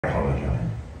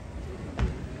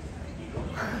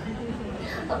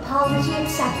Apology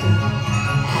accepted.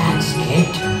 That's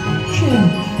it.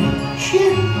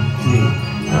 Gently.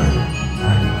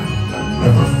 I've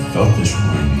never felt this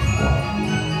way before.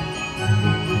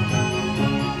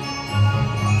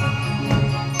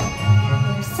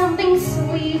 There's something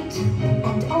sweet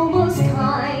and almost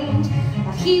kind.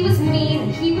 He was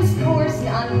mean, he was coarse and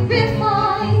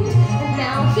unrefined. And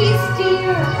now he's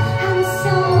dear and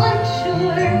so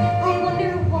unsure. I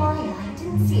wonder why I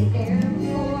didn't see it there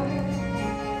before.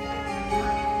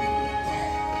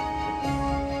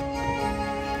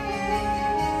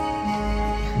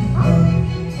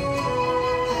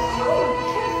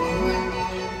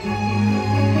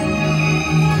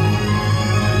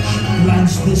 She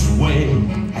glanced this way,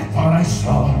 I thought I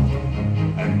saw.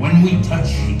 And when we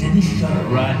touched, she didn't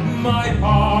shudder at my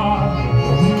heart.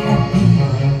 Oh, we can't be,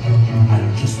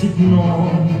 I'll just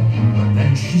ignore. But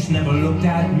then she's never looked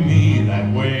at me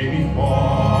that way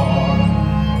before.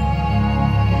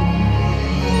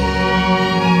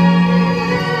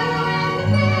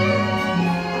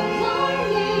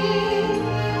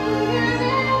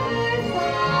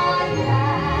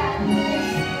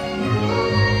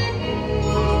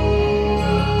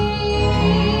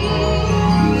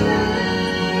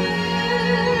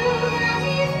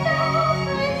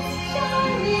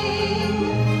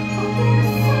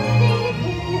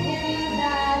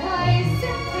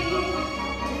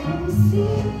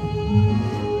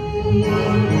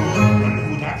 And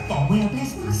who'd have thought? Well,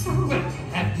 bless my soul. Well,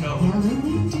 who'd have known? Well,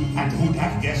 indeed. And who'd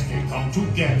have guessed they'd come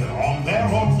together on their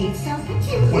own? It's so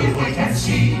peculiar. We'll wait and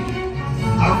see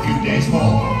a few days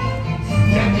more.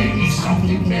 There may be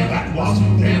something there that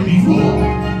wasn't there before.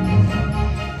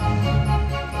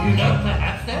 You know,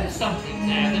 perhaps there's something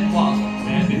there that wasn't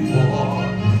there before.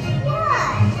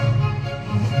 What?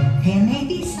 There may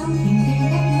be something there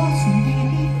that wasn't there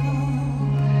before.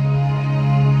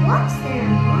 What's there,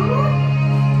 Mama?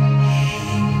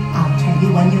 I'll tell you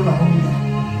when you're